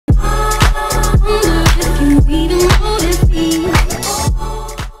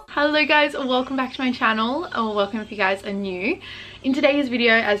Hello guys, welcome back to my channel, or welcome if you guys are new. In today's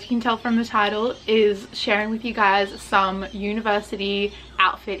video, as you can tell from the title, is sharing with you guys some university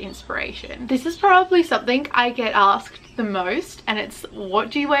outfit inspiration. This is probably something I get asked the most, and it's, what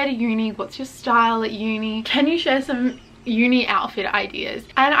do you wear to uni? What's your style at uni? Can you share some uni outfit ideas?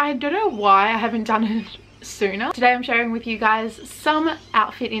 And I don't know why I haven't done it sooner. Today I'm sharing with you guys some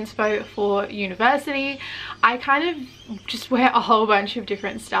outfit inspo for university. I kind of just wear a whole bunch of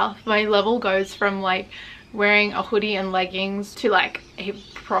different stuff. My level goes from like wearing a hoodie and leggings to like a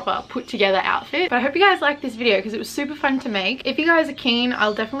proper put together outfit. But I hope you guys like this video because it was super fun to make. If you guys are keen,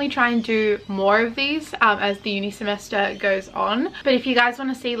 I'll definitely try and do more of these as the uni semester goes on. But if you guys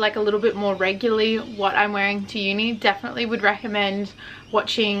want to see like a little bit more regularly what I'm wearing to uni, definitely would recommend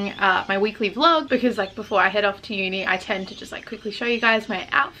watching my weekly vlog, because like before I head off to uni I tend to just like quickly show you guys my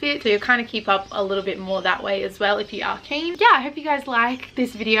outfit, so you'll kind of keep up a little bit more that way as well if you are keen. Yeah, I hope you guys like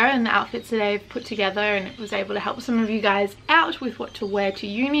this video and the outfits that I've put together, and it was able to help some of you guys out with what to wear to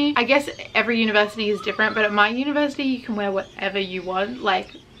uni. I guess every university is different, but at my university you can wear whatever you want.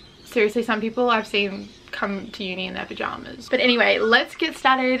 Like seriously, some people I've seen come to uni in their pajamas. But anyway, let's get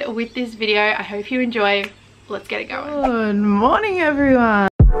started with this video. I hope you enjoy. Let's get it going. Good morning everyone.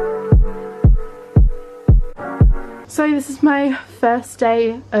 So this is my first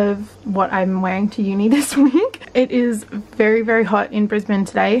day of what I'm wearing to uni this week. It is very, very hot in Brisbane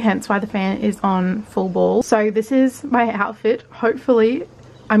today, hence why the fan is on full ball. So this is my outfit. Hopefully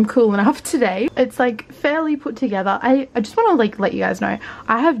I'm cool enough today. It's like fairly put together. I just want to like let you guys know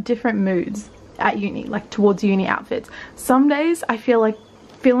I have different moods at uni, like towards uni outfits. Some days I feel like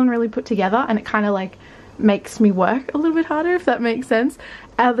feeling really put together and it kind of like makes me work a little bit harder, if that makes sense.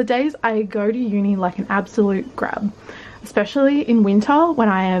 Other days I go to uni like an absolute grab, especially in winter when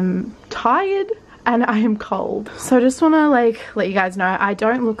I am tired and I am cold. So I just want to like let you guys know I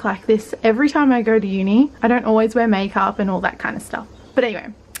don't look like this every time I go to uni. I don't always wear makeup and all that kind of stuff. But anyway,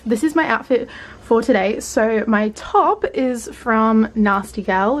 this is my outfit for today. So my top is from Nasty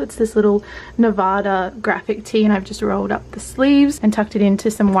Gal. It's this little Nevada graphic tee, and I've just rolled up the sleeves and tucked it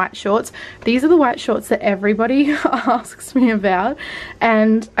into some white shorts. These are the white shorts that everybody asks me about,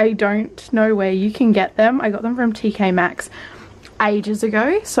 and I don't know where you can get them. I got them from TK Maxx ages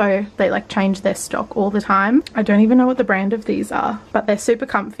ago, so they like change their stock all the time. I don't even know what the brand of these are, but they're super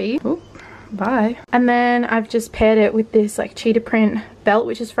comfy. Ooh. Bye. And then I've just paired it with this like cheetah print belt,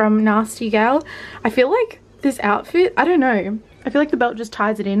 which is from Nasty Gal. I feel like this outfit, I don't know, I feel like the belt just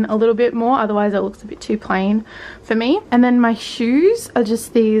ties it in a little bit more, otherwise it looks a bit too plain for me. And then my shoes are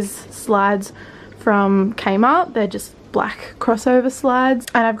just these slides from Kmart. They're just black crossover slides,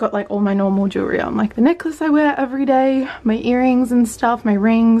 and I've got like all my normal jewelry on, like the necklace I wear every day, my earrings and stuff, my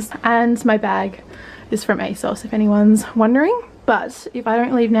rings, and my bag is from ASOS if anyone's wondering. But if I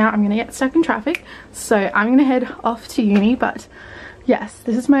don't leave now, I'm gonna get stuck in traffic, so I'm gonna head off to uni. But yes,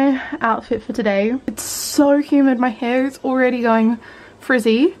 this is my outfit for today. It's so humid, my hair is already going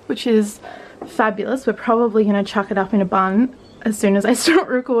frizzy, which is fabulous. We're probably gonna chuck it up in a bun as soon as I start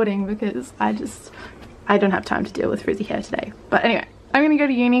recording, because I don't have time to deal with frizzy hair today. But anyway, I'm gonna go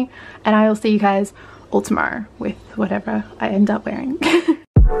to uni and I will see you guys all tomorrow with whatever I end up wearing.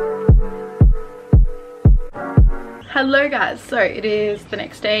 Hello guys, so it is the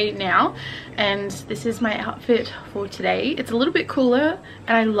next day now, and this is my outfit for today. It's a little bit cooler,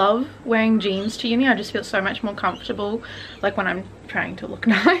 and I love wearing jeans to uni. I just feel so much more comfortable like when I'm trying to look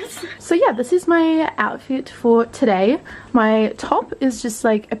nice. So yeah, this is my outfit for today. My top is just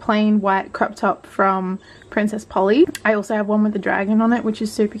like a plain white crop top from Princess Polly. I also have one with the dragon on it, which is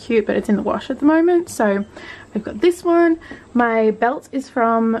super cute, but it's in the wash at the moment, so I've got this one. My belt is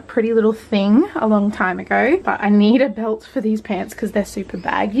from Pretty Little Thing a long time ago, but I need a belt for these pants because they're super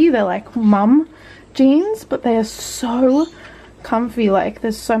baggy. They're like mum jeans, but they are so comfy. Like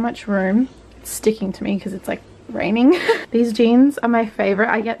there's so much room. It's sticking to me because it's like raining. These jeans are my favorite.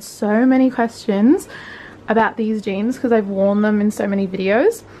 I get so many questions about these jeans because I've worn them in so many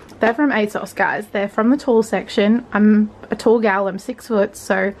videos. They're from ASOS, guys. They're from the tall section. I'm a tall gal, I'm 6 foot,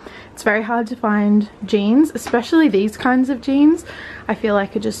 so it's very hard to find jeans, especially these kinds of jeans. I feel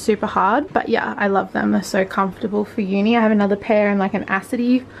like are just super hard, but yeah, I love them. They're so comfortable for uni. I have another pair in like an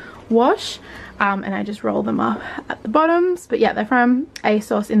acidy wash, and I just roll them up at the bottoms. But yeah, they're from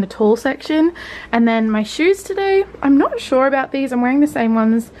ASOS in the tall section. And then my shoes today, I'm not sure about these. I'm wearing the same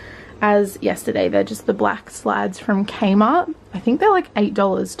ones as yesterday. They're just the black slides from Kmart. I think they're like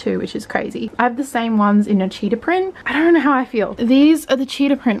 $8 too, which is crazy. I have the same ones in a cheetah print. I don't know how I feel. These are the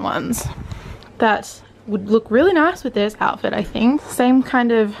cheetah print ones that would look really nice with this outfit, I think. Same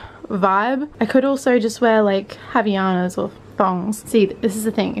kind of vibe. I could also just wear like Havaianas or thongs. See, this is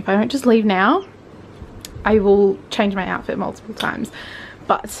the thing, if I don't just leave now, I will change my outfit multiple times.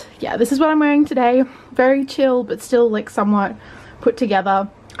 But yeah, this is what I'm wearing today. Very chill, but still like somewhat put together.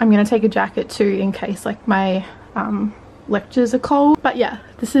 I'm gonna take a jacket too in case like my lectures are cold. But yeah,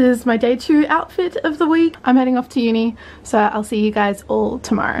 this is my day 2 outfit of the week. I'm heading off to uni, so I'll see you guys all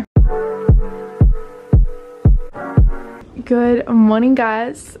tomorrow. Good morning,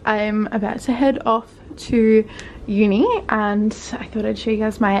 guys. I'm about to head off to uni and I thought I'd show you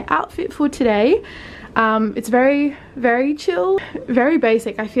guys my outfit for today. It's very, very chill, very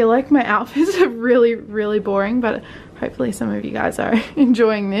basic. I feel like my outfits are really, really boring, but hopefully some of you guys are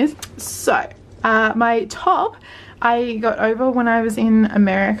enjoying this. So, my top I got over when I was in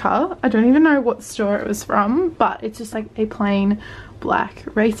America. I don't even know what store it was from, but it's just like a plain black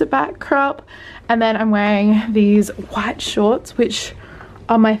racerback crop. And then I'm wearing these white shorts, which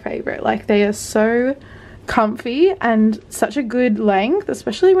are my favorite. Like, they are so comfy and such a good length,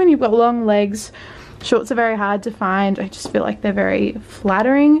 especially when you've got long legs. Shorts are very hard to find. I just feel like they're very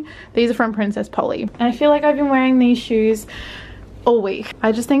flattering. These are from Princess Polly. And I feel like I've been wearing these shoes all week.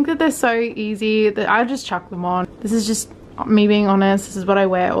 I just think that they're so easy that I just chuck them on. This is just me being honest. This is what I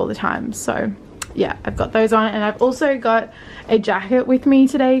wear all the time. So yeah, I've got those on, and I've also got a jacket with me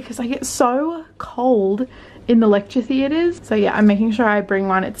today because I get so cold in the lecture theatres. So yeah, I'm making sure I bring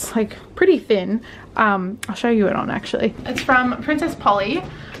one. It's like pretty thin. I'll show you it on actually. It's from Princess Polly.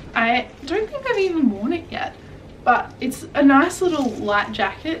 I don't think I've even worn it yet, but it's a nice little light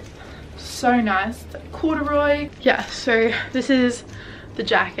jacket. So nice. Corduroy. Yeah, so this is the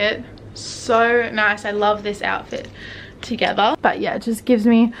jacket. So nice. I love this outfit together. But yeah, it just gives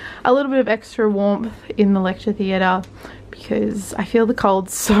me a little bit of extra warmth in the lecture theatre because I feel the cold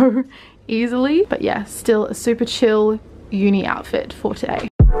so easily. But yeah, still a super chill uni outfit for today.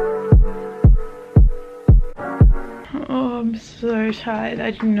 Oh, I'm so tired.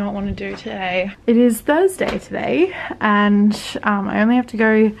 I do not want to do today. It is Thursday today, and I only have to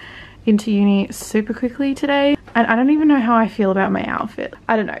go into uni super quickly today, and I don't even know how I feel about my outfit.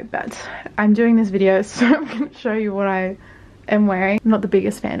 I don't know, but I'm doing this video, so I'm going to show you what I am wearing. I'm not the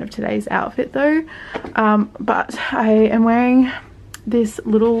biggest fan of today's outfit though, but I am wearing this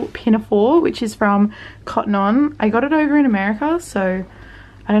little pinafore, which is from Cotton On. I got it over in America, so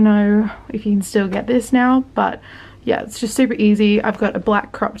I don't know if you can still get this now, but yeah, it's just super easy. I've got a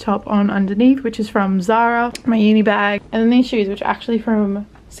black crop top on underneath, which is from Zara, my uni bag, and then these shoes, which are actually from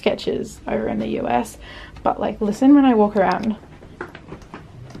Skechers over in the US. But like, listen when I walk around.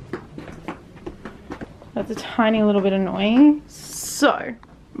 That's a tiny little bit annoying. So,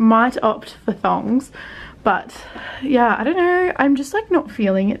 might opt for thongs, but yeah, I don't know. I'm just like not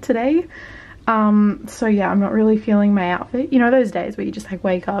feeling it today. So yeah, I'm not really feeling my outfit. You know those days where you just like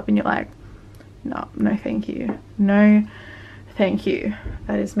wake up and you're like, no thank you, no thank you.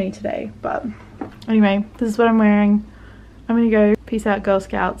 That is me today. But anyway, this is what I'm wearing. I'm gonna go. Peace out, Girl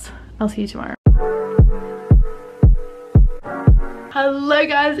Scouts. I'll see you tomorrow. Hello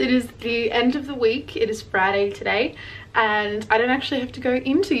guys, it is the end of the week. It is Friday today, and I don't actually have to go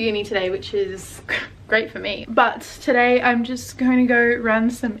into uni today, which is great for me. But today I'm just going to go run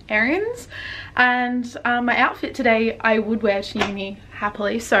some errands, and my outfit today I would wear to uni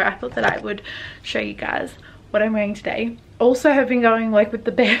happily, so I thought that I would show you guys what I'm wearing today. Also have been going like with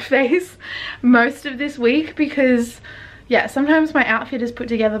the bare face most of this week because yeah, sometimes my outfit is put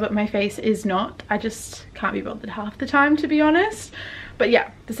together but my face is not. I just can't be bothered half the time, to be honest. But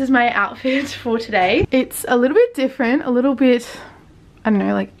yeah, this is my outfit for today. It's a little bit different, a little bit, I don't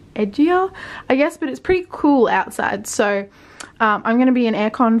know, like edgier, I guess, but it's pretty cool outside. So I'm going to be in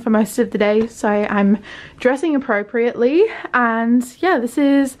aircon for most of the day, so I'm dressing appropriately. And yeah, this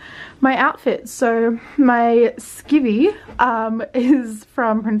is my outfit. So my skivvy is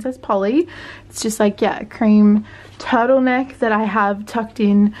from Princess Polly. It's just like, yeah, a cream turtleneck that I have tucked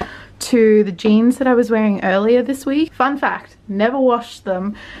in to the jeans that I was wearing earlier this week. Fun fact, never washed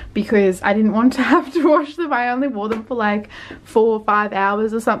them because I didn't want to have to wash them. I only wore them for like 4 or 5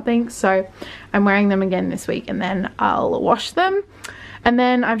 hours or something, so I'm wearing them again this week and then I'll wash them. And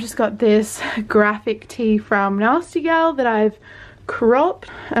then I've just got this graphic tee from Nasty Gal that I've cropped,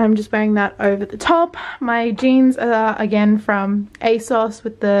 and I'm just wearing that over the top. My jeans are again from ASOS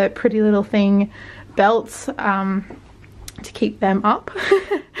with the pretty little thing belts to keep them up.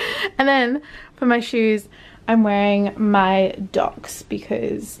 And then for my shoes I'm wearing my Docs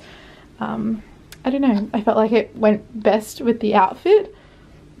because I don't know, I felt like it went best with the outfit.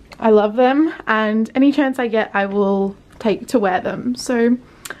 I love them, and any chance I get I will take to wear them. So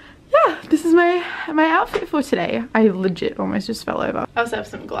yeah, this is my outfit for today. I legit almost just fell over. I also have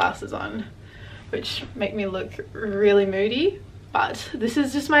some glasses on which make me look really moody. But this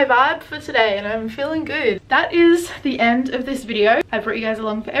is just my vibe for today and I'm feeling good. That is the end of this video. I brought you guys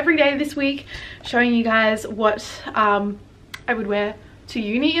along for every day this week, showing you guys what I would wear to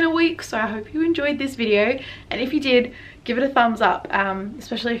uni in a week. So I hope you enjoyed this video, and if you did, give it a thumbs up,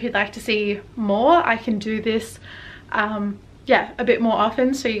 especially if you'd like to see more. I can do this yeah, a bit more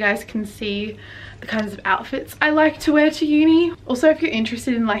often so you guys can see the kinds of outfits I like to wear to uni. Also, if you're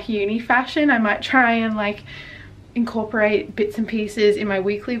interested in like uni fashion, I might try and like incorporate bits and pieces in my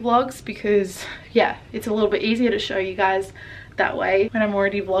weekly vlogs, because yeah, it's a little bit easier to show you guys that way when I'm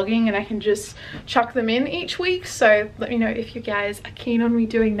already vlogging and I can just chuck them in each week. So let me know if you guys are keen on me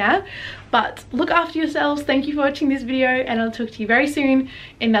doing that. But look after yourselves. Thank you for watching this video and I'll talk to you very soon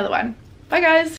in another one. Bye guys.